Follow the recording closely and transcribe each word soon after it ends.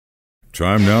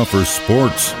Time now for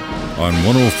sports on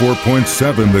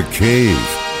 104.7 The Cave.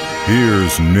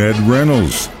 Here's Ned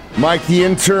Reynolds. Mike, the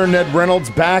intern, Ned Reynolds,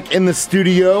 back in the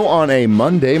studio on a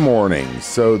Monday morning.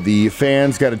 So the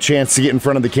fans got a chance to get in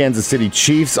front of the Kansas City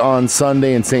Chiefs on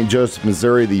Sunday in St. Joseph,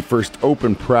 Missouri, the first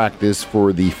open practice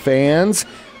for the fans. A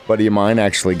buddy of mine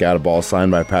actually got a ball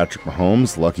signed by Patrick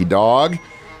Mahomes, lucky dog.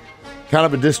 Kind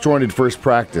of a disjointed first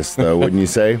practice, though, wouldn't you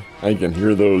say? I can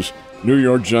hear those New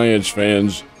York Giants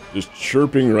fans just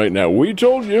chirping right now. We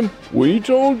told you,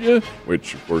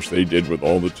 which, of course, they did with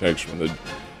all the texts when the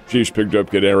Chiefs picked up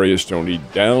Kadarius Toney.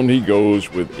 Down he goes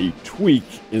with a tweak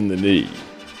in the knee.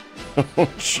 Oh,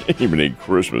 Jiminy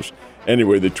Christmas.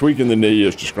 Anyway, the tweak in the knee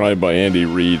is described by Andy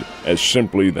Reid as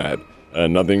simply that.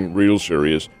 Nothing real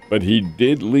serious. But he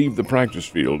did leave the practice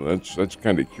field. That's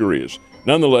kind of curious.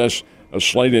 Nonetheless, a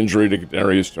slight injury to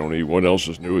Kadarius Toney. What else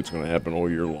is new? It's going to happen all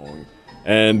year long.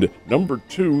 And number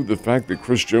two, the fact that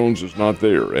Chris Jones is not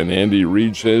there. And Andy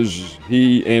Reid says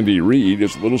Andy Reid,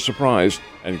 is a little surprised,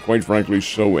 and quite frankly,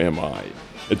 so am I.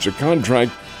 It's a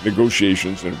contract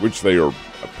negotiations in which they are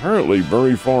apparently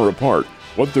very far apart.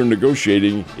 What they're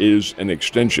negotiating is an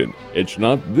extension. It's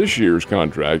not this year's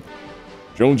contract.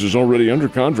 Jones is already under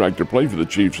contract to play for the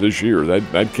Chiefs this year.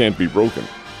 That can't be broken.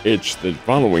 It's the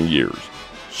following years.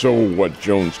 So what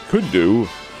Jones could do,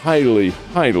 highly,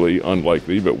 highly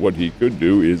unlikely, but what he could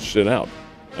do is sit out.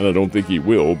 And I don't think he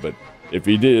will, but if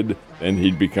he did, then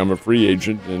he'd become a free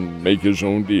agent and make his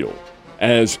own deal.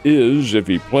 As is, if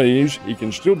he plays, he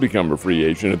can still become a free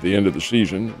agent at the end of the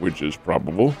season, which is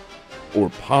probable, or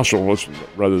possible,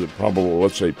 rather than probable,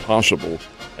 let's say possible.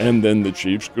 And then the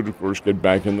Chiefs could, of course, get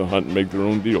back in the hunt and make their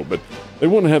own deal. But they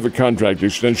want to have a contract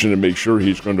extension to make sure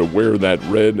he's going to wear that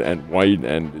red and white.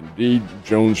 And indeed,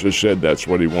 Jones has said that's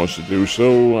what he wants to do.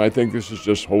 So I think this is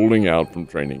just holding out from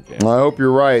training camp. Well, I hope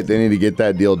you're right. They need to get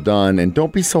that deal done. And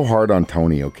don't be so hard on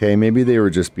Toney, okay? Maybe they were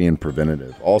just being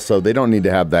preventative. Also, they don't need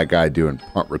to have that guy doing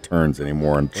punt returns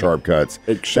anymore and sharp cuts.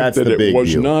 Except that's that the it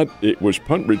was deal. not. It was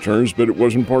punt returns, but it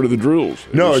wasn't part of the drills.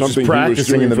 No, it's just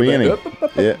practicing in the beginning.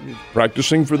 Yeah.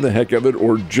 Practicing for the heck of it,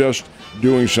 or just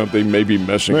doing something, maybe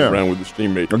messing around with his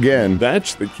teammate. Again,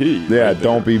 that's the key. Yeah, right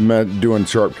don't be doing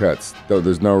sharp cuts. Though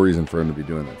there's no reason for him to be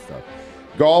doing that stuff.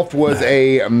 Golf was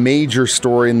a major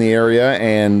story in the area,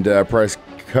 and Price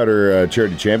Cutter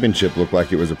Charity Championship looked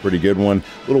like it was a pretty good one.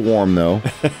 A little warm though,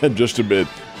 just a bit,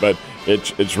 but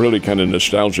it's really kind of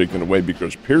nostalgic in a way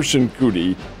because Pearson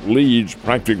Coody leads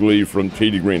practically from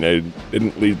tee to green. I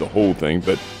didn't lead the whole thing,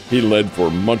 but he led for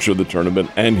much of the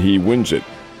tournament, and he wins it.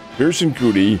 Pearson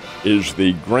Coody is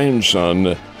the grandson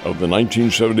of the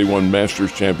 1971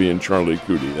 Masters champion Charlie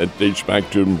Coody. That dates back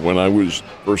to when I was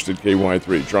first at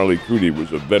KY3. Charlie Coody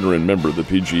was a veteran member of the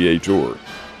PGA Tour.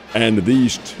 And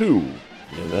these two,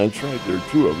 yeah, that's right, there are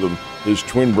two of them, his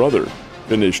twin brother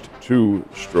finished 2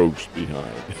 strokes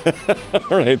behind.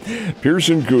 All right,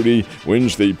 Pearson Coody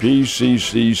wins the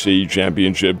PCCC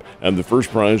championship and the first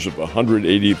prize of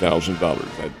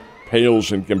 $180,000. That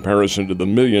pales in comparison to the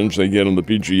millions they get on the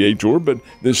PGA Tour, but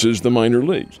this is the minor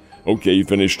leagues. Okay, he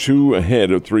finished 2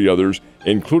 ahead of 3 others,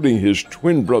 including his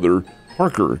twin brother,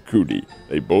 Parker Coody.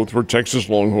 They both were Texas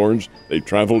Longhorns. They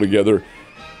traveled together.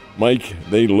 Mike,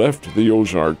 they left the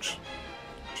Ozarks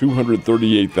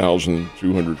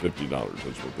 $238,250.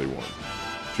 That's what they won.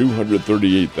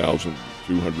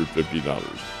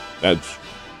 $238,250. That's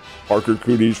Parker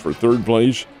Coody's for third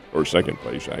place, or second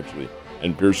place, actually,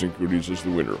 and Pearson Coody's is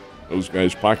the winner. Those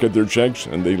guys pocket their checks,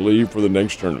 and they leave for the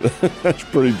next tournament. That's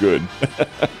pretty good.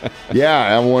 Yeah,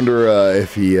 I wonder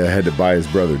if he had to buy his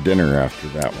brother dinner after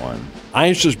that one.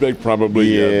 I suspect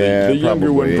probably, the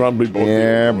younger one probably both.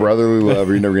 Yeah, brotherly love.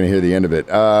 You're never going to hear the end of it.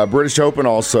 British Open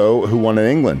also, who won in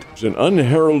England? It's an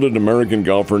unheralded American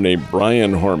golfer named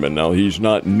Brian Harman. Now, he's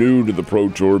not new to the Pro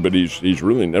Tour, but he's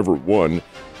really never won.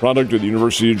 Product of the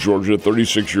University of Georgia,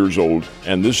 36 years old,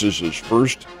 and this is his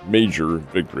first major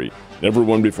victory. Never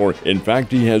won before. In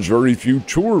fact, he has very few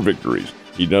tour victories.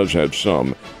 He does have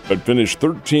some, but finished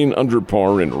 13 under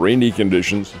par in rainy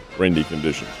conditions.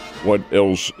 What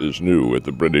else is new at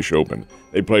the British Open?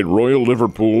 They played Royal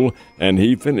Liverpool, and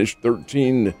he finished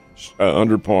 13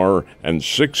 under par and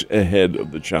 6 ahead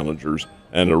of the challengers,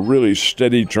 and a really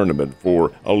steady tournament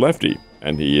for a lefty.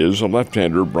 And he is a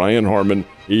left-hander, Brian Harman.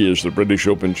 He is the British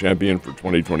Open champion for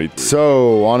 2023.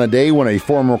 So, on a day when a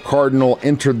former Cardinal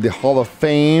entered the Hall of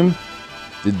Fame,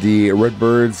 did the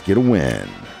Redbirds get a win?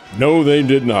 No, they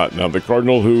did not. Now, the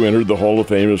Cardinal who entered the Hall of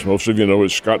Fame, as most of you know,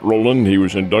 is Scott Rowland. He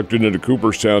was inducted into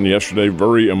Cooperstown yesterday.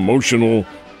 Very emotional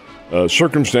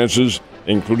circumstances,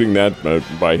 including that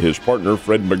by his partner,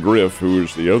 Fred McGriff, who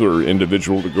is the other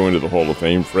individual to go into the Hall of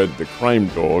Fame. Fred, the crime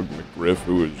dog, McGriff,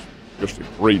 who is just a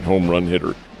great home run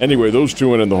hitter. Anyway, those two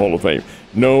went in the Hall of Fame.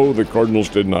 No, the Cardinals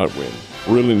did not win.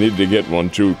 Really need to get one,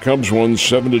 too. Cubs won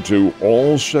 7-2,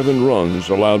 all 7 runs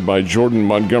allowed by Jordan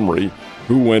Montgomery,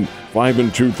 who went 5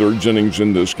 2/3 innings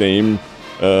in this game.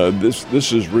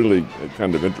 This is really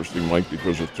kind of interesting, Mike,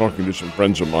 because I was talking to some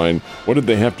friends of mine. What did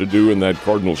they have to do in that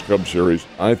Cardinals-Cubs series?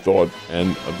 I thought,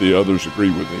 and the others agree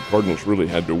with me, Cardinals really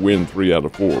had to win 3 out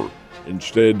of 4.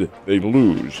 Instead, they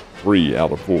lose 3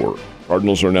 out of 4.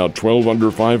 Cardinals are now 12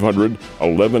 under 500,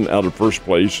 11 out of first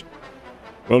place.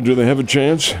 Well, do they have a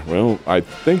chance? Well, I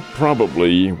think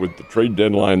probably with the trade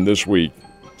deadline this week,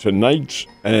 tonight's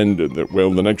and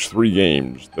the next 3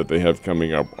 games that they have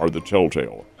coming up are the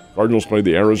telltale. Cardinals play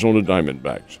the Arizona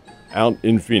Diamondbacks out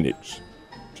in Phoenix.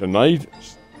 Tonight,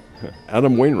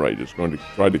 Adam Wainwright is going to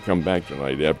try to come back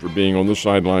tonight after being on the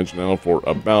sidelines now for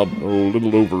about a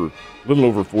little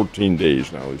over 14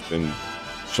 days now. He's been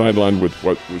sidelined with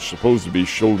what was supposed to be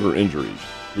shoulder injuries.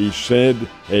 He said,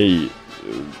 hey,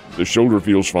 the shoulder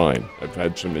feels fine. I've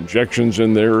had some injections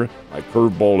in there. My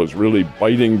curveball is really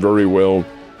biting very well.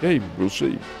 Okay, we'll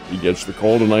see. He gets the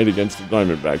call tonight against the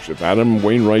Diamondbacks. If Adam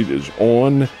Wainwright is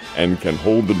on and can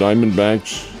hold the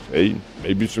Diamondbacks, hey,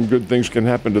 maybe some good things can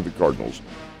happen to the Cardinals.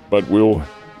 But we'll,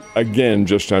 again,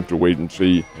 just have to wait and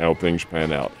see how things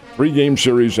pan out. 3-game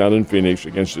series out in Phoenix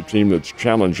against a team that's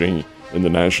challenging in the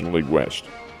National League West.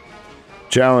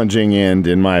 Challenging and,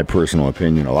 in my personal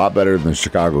opinion, a lot better than the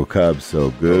Chicago Cubs, so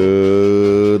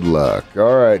good luck.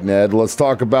 All right, Ned, let's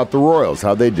talk about the Royals.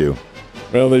 How'd they do?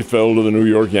 Well, they fell to the New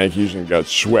York Yankees and got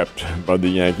swept by the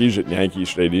Yankees at Yankee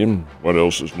Stadium. What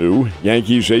else is new?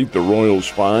 Yankees 8, the Royals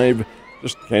 5.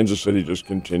 Just Kansas City just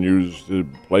continues to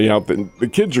play out. The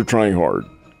kids are trying hard.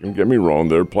 Don't get me wrong.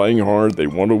 They're playing hard. They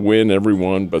want to win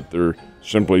everyone, but they're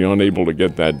simply unable to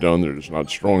get that done. They're just not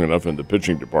strong enough in the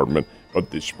pitching department. But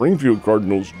the Springfield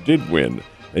Cardinals did win.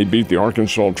 They beat the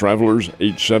Arkansas Travelers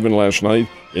 8-7 last night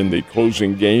in the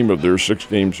closing game of their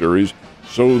 6-game series.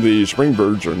 So the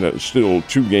Springbirds are still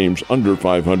 2 games under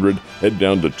 500, head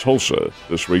down to Tulsa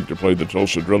this week to play the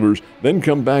Tulsa Drillers, then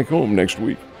come back home next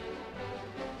week.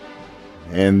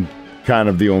 And kind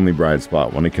of the only bright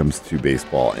spot when it comes to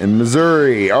baseball in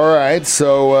Missouri. All right,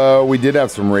 so we did have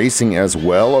some racing as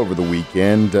well over the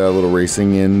weekend, a little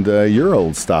racing in your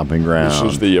old stomping ground.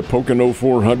 This is the Pocono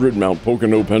 400, Mount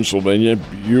Pocono, Pennsylvania.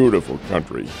 Beautiful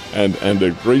country and a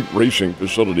great racing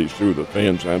facilities, too. The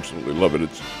fans absolutely love it.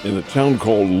 It's in a town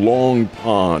called Long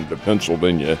Pond,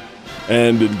 Pennsylvania.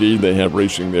 And indeed, they have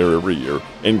racing there every year,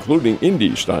 including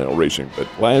Indy-style racing. But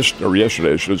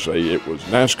yesterday, I should say, it was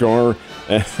NASCAR.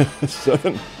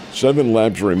 7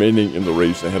 laps remaining in the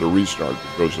race. They had a restart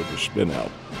because of a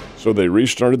spin-out. So they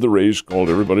restarted the race, called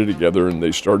everybody together, and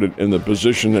they started in the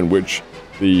position in which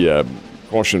the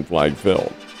caution flag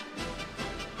fell.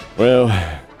 Well,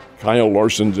 Kyle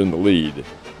Larson's in the lead.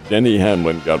 Denny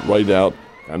Hamlin got right out,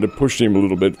 kind of pushed him a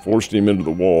little bit, forced him into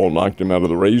the wall, knocked him out of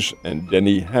the race, and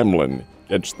Denny Hamlin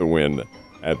gets the win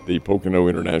at the Pocono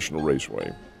International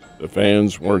Raceway. The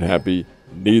fans weren't happy.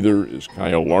 Neither is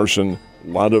Kyle Larson. A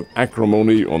lot of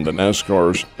acrimony on the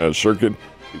NASCAR circuit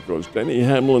because Denny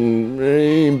Hamlin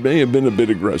may have been a bit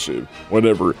aggressive.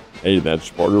 Whatever. Hey, that's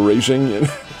part of racing,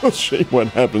 and we'll see what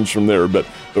happens from there. But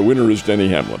the winner is Denny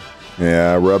Hamlin.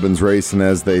 Yeah, rubbin's racing,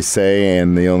 as they say,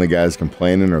 and the only guys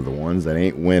complaining are the ones that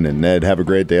ain't winning. Ned, have a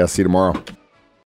great day. I'll see you tomorrow.